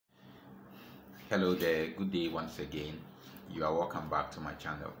Hello there, good day once again. You are welcome back to my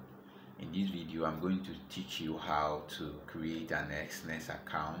channel. In this video I'm going to teach you how to create an Exness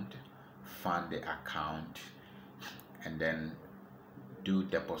account, fund the account, and then do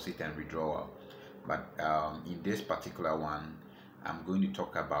deposit and withdrawal. But in this particular one I'm going to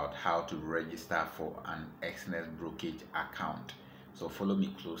talk about how to register for an Exness brokerage account. So follow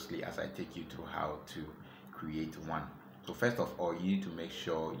me closely as I take you through how to create one. So first of all, you need to make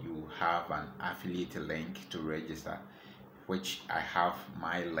sure you have an affiliate link to register, which I have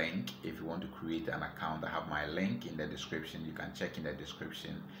my link. If you want to create an account, I have my link in the description. You can check in the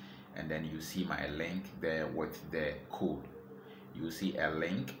description and then you see my link there with the code. You see a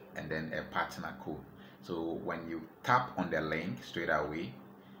link and then a partner code. So when you tap on the link straight away,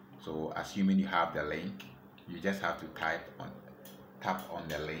 so assuming you have the link, you just have to tap on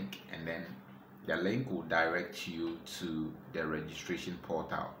the link, and then the link will direct you to the registration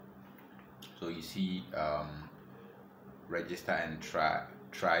portal. So you see register and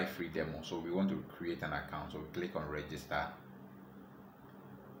try free demo. So we want to create an account, so we click on register.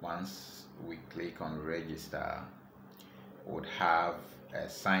 Once we click on register, we would have a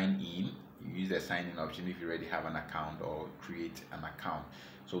sign in. You use the sign in option if you already have an account, or create an account.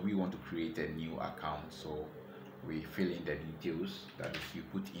 So we want to create a new account, so we fill in the details. That is, you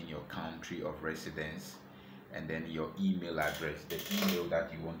put in your country of residence and then your email address, the email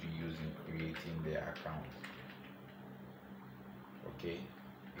that you want to use in creating the account. Okay,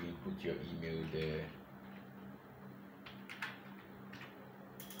 you input your email there.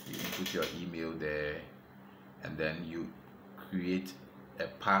 And then you create a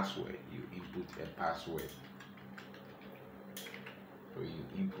password. You input a password. So you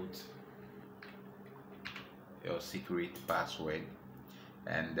input your secret password,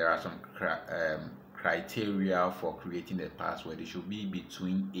 and there are some criteria for creating the password. It should be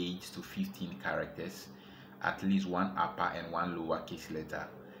between 8 to 15 characters, at least one upper and one lowercase letter,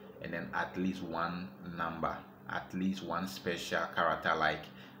 and then at least one number, at least one special character like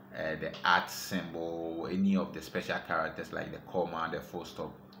the @ symbol, any of the special characters like the comma, the full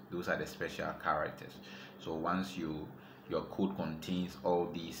stop. Those are the special characters. So once your code contains all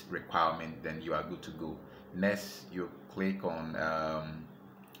these requirements, then you are good to go. Next, you click on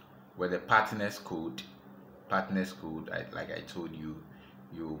with the partners code. Like I told you,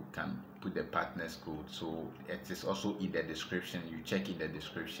 you can put the partners code, so it is also in the description. You check in the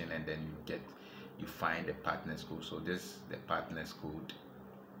description and then you find the partners code. So this is the partners code.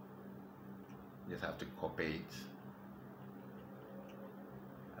 You just have to copy it,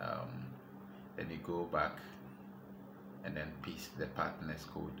 then you go back and then paste the partners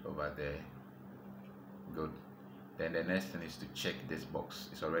code over there. Good. Then the next thing is to check this box.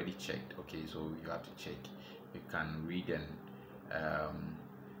 It's already checked. Okay, so you have to check. You can read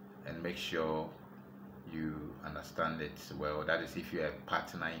and make sure you understand it well. That is, if you're a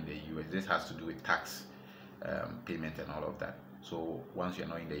partner in the US. This has to do with tax payment and all of that. So once you're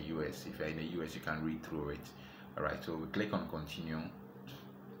not in the US, if you're in the US, you can read through it. All right, so we click on continue.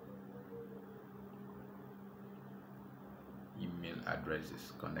 Email address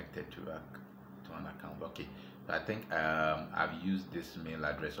is connected to an account. Okay, so I think I've used this mail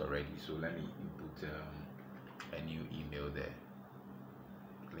address already, so let me input a new email there.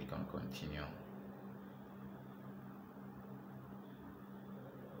 Click on continue.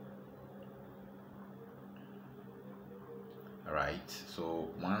 All right, so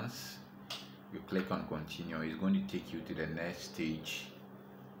once you click on continue, it's going to take you to the next stage.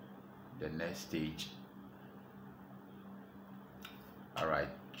 All right,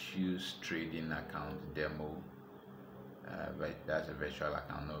 choose trading account demo. That's a virtual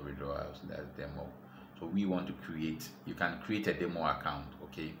account, no withdrawals. That's demo. So we want to create. You can create a demo account.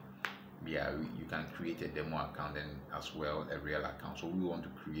 Okay, yeah, you can create a demo account and as well a real account. So we want to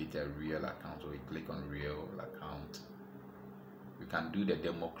create a real account. So we click on real account. You can do the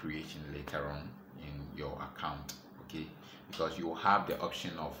demo creation later on in your account. Okay, because you have the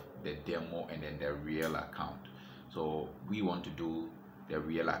option of the demo and then the real account. So we want to do the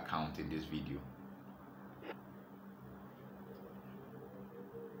real account in this video.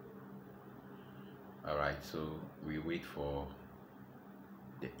 All right, so we wait for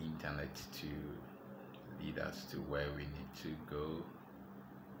the internet to lead us to where we need to go.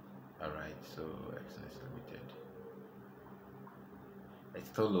 All right, so Exness Limited, it's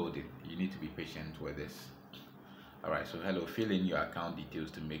still loading. You need to be patient with this. All right, so hello, fill in your account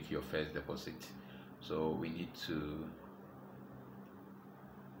details to make your first deposit. So we need to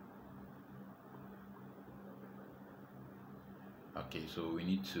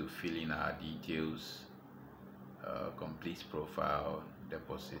fill in our details, complete profile,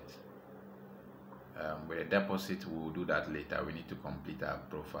 deposit. with a deposit, we'll do that later. We need to complete our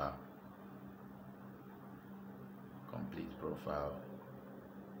profile. Complete profile.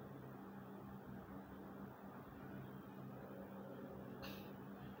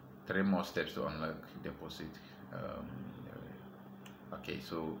 Three more steps to unlock deposit. Okay,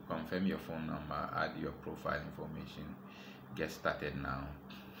 so confirm your phone number, add your profile information, get started now.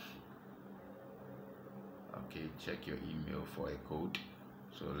 Okay, check your email for a code.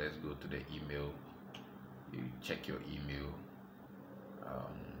 So let's go to the email. You check your email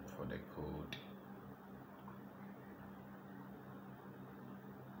for the code.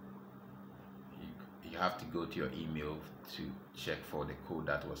 You have to go to your email to check for the code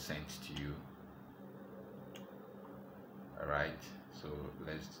that was sent to you. All right, so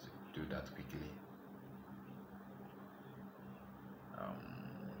let's do that quickly.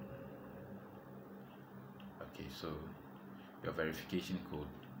 Okay, so your verification code,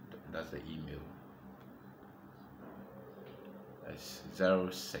 that's the email. That's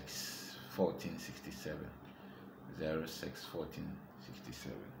 061467.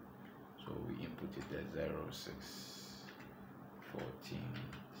 061467. So we input it there,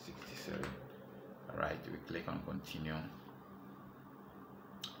 061467. All right, we click on continue.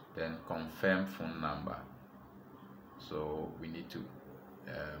 Then confirm phone number. So we need to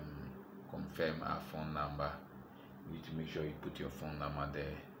confirm our phone number. You need to make sure you put your phone number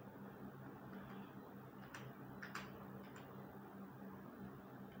there.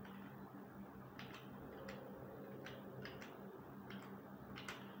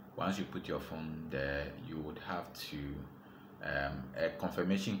 Once you put your phone there, you would have to a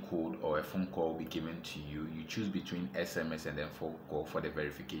confirmation code or a phone call will be given to you. You choose between SMS and then phone call for the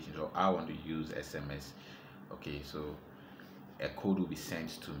verification. So I want to use SMS. Okay, so a code will be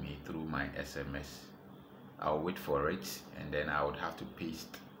sent to me through my SMS. I'll wait for it, and then I would have to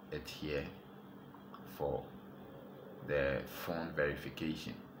paste it here for the phone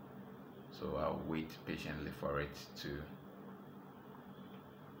verification. So I'll wait patiently for it to.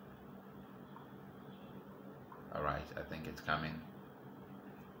 All right, I think it's coming.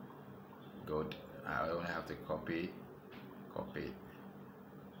 Good. I only have to copy,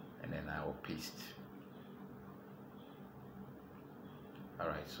 and then I will paste. All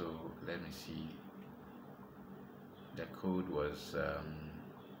right, so let me see. The code was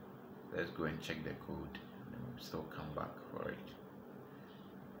let's go and check the code, and we'll still come back for it.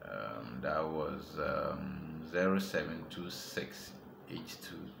 That was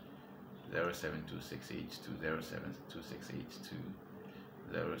 072682, 072682, 072682,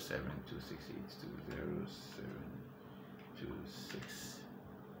 072682,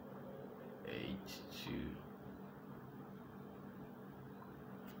 072682.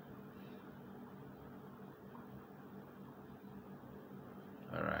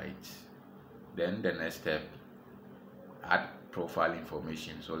 All right, then the next step, add profile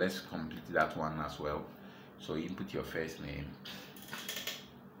information. So let's complete that one as well. So input your first name,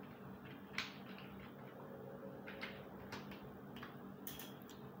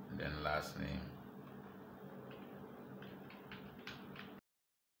 and then last name,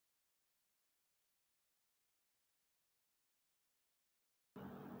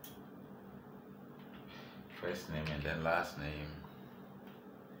 first name and then last name,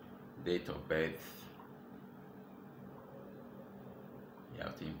 date of birth. You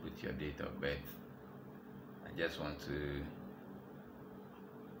have to input your date of birth. I just want to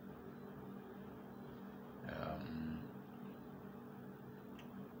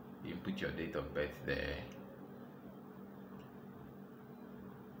input your date of birth there.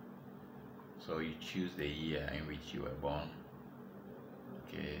 So you choose the year in which you were born.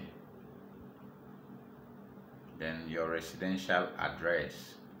 Okay. Then your residential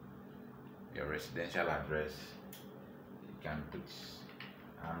address. You can put,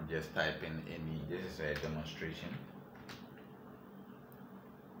 I'm just typing any, this is a demonstration.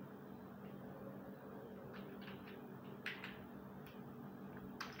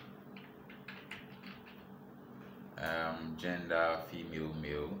 Gender, female,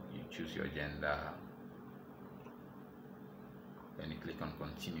 male. You choose your gender, then you click on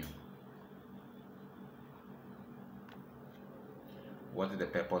continue. What is the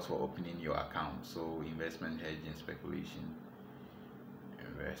purpose for opening your account? So investment, hedging, speculation.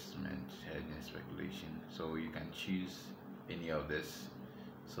 So you can choose any of this.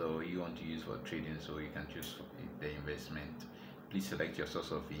 So you want to use for trading, so you can choose the investment. Please select your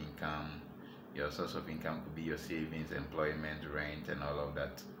source of income. Your source of income could be your savings, employment, rent, and all of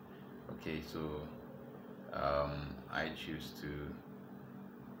that. Okay, so I choose to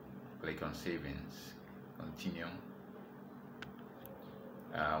click on savings, continue.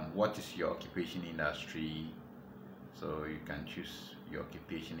 What is your occupation industry? So you can choose your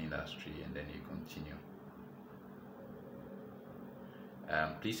occupation industry and then you continue.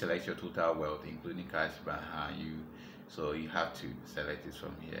 Please select your total wealth including cash behind you, so you have to select it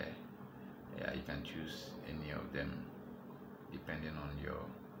from here. Yeah, you can choose any of them depending on your,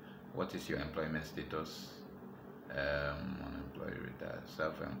 what is your employment status. Unemployed, retired,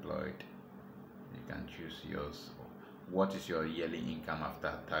 self-employed, you can choose yours. What is your yearly income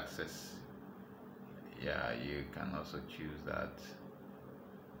after taxes? Yeah, you can also choose that.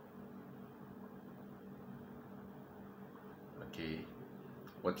 Okay,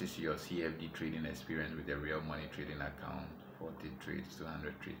 what is your CFD trading experience with a real money trading account? 40 trades,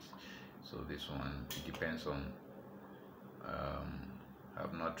 200 trades. So this one, it depends on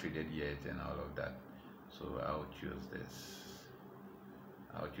have not traded yet and all of that. So I'll choose this.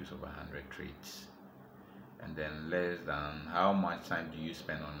 I'll choose over 100 trades. And then less than, how much time do you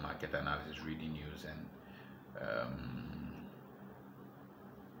spend on market analysis, reading news, and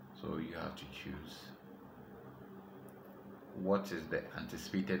so you have to choose. What is the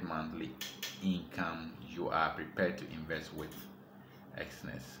anticipated monthly income you are prepared to invest with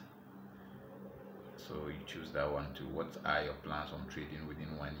Exness? So you choose that one too. What are your plans on trading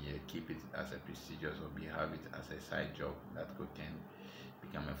within 1 year? Keep it as a prestigious hobby, have it as a side job that can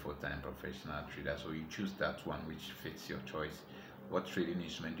become a full-time professional trader. So you choose that one which fits your choice. What trading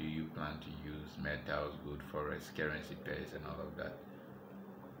instrument do you plan to use? Metals, gold, forex, currency pairs, and all of that.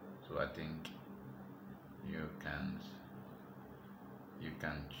 So I think you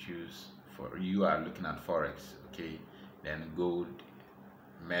can choose, for you are looking at forex, okay, then gold,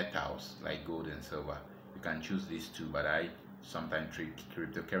 metals like gold and silver, you can choose these two, but I sometimes trade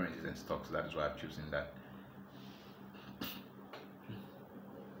cryptocurrencies and stocks. That is why I'm choosing that.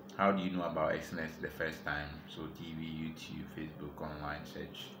 How do you know about Exness the first time? So TV, YouTube, Facebook, online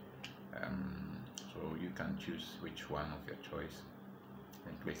search. So you can choose which one of your choice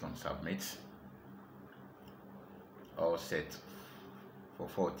and click on submit. All set for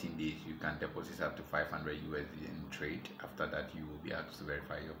 14 days. You can deposit up to 500 USD in trade. After that, you will be asked to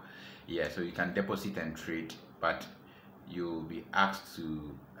verify your, yeah, so you can deposit and trade, but you'll be asked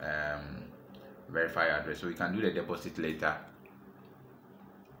to verify your address. So you can do the deposit later.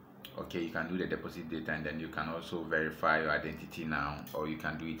 Okay, you can do the deposit data and then you can also verify your identity now, or you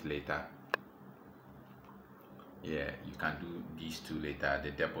can do it later. Yeah, you can do these two later,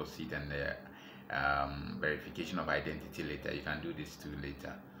 the deposit and the verification of identity later. You can do these two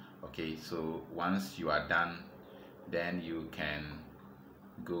later. Okay, so once you are done, then you can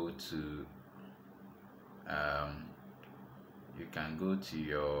go to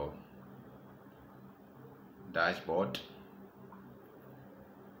your dashboard.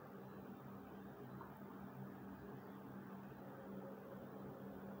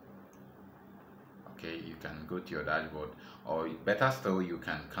 Okay, you can go to your dashboard, or better still, you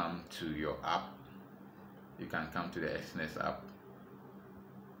can come to your app. You can come to the Exness app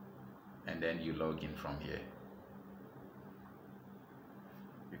and then you log in from here.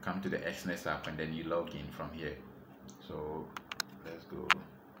 You come to the Exness app and then you log in from here. So let's go.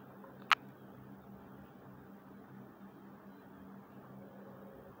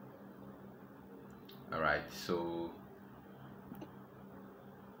 All right, so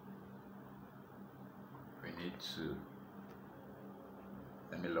we need to,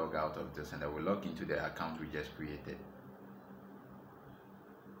 let me log out of this and I will log into the account we just created.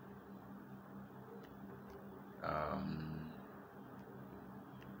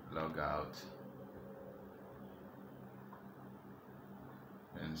 Log out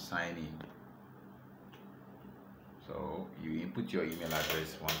and sign in. So you input your email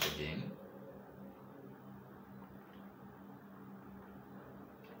address once again.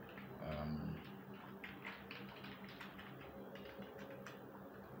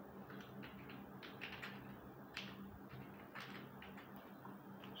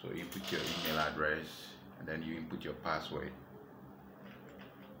 So you put your email address and then you input your password.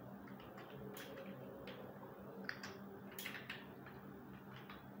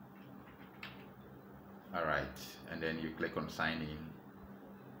 All right, and then you click on sign in.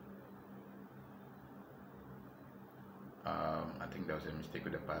 I think there was a mistake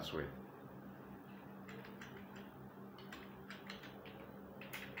with the password.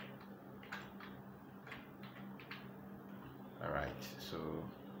 All right, so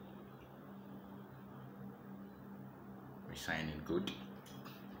we sign in, good.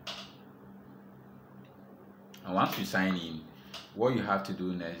 And once you sign in, what you have to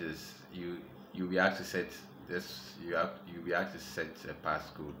do next is you'll be asked to set this. You'll be asked to set a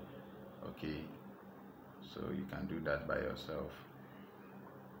passcode. Okay, so you can do that by yourself.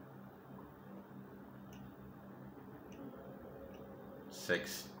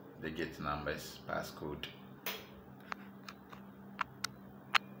 6-digit numbers passcode.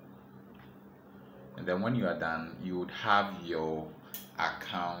 And then when you are done, you would have your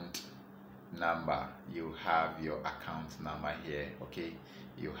account number. You have your account number here. Okay,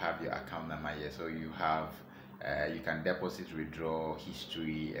 you have your account number here, so you have you can deposit, withdraw,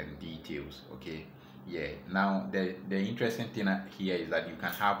 history and details. Okay, yeah. Now the interesting thing here is that you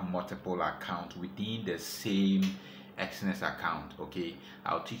can have multiple accounts within the same Exness account. Okay,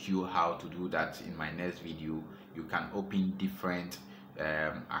 I'll teach you how to do that in my next video. You can open different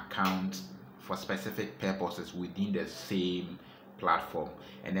accounts for specific purposes within the same platform,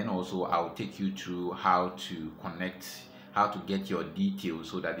 and then also I'll take you through how to get your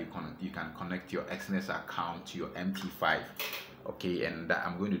details so that you can connect your Exness account to your MT5. Okay, and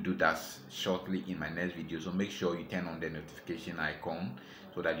I'm going to do that shortly in my next video, so make sure you turn on the notification icon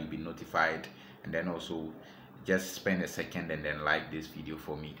so that you'll be notified, and then also just spend a second and then like this video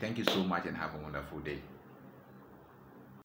for me. Thank you so much and have a wonderful day.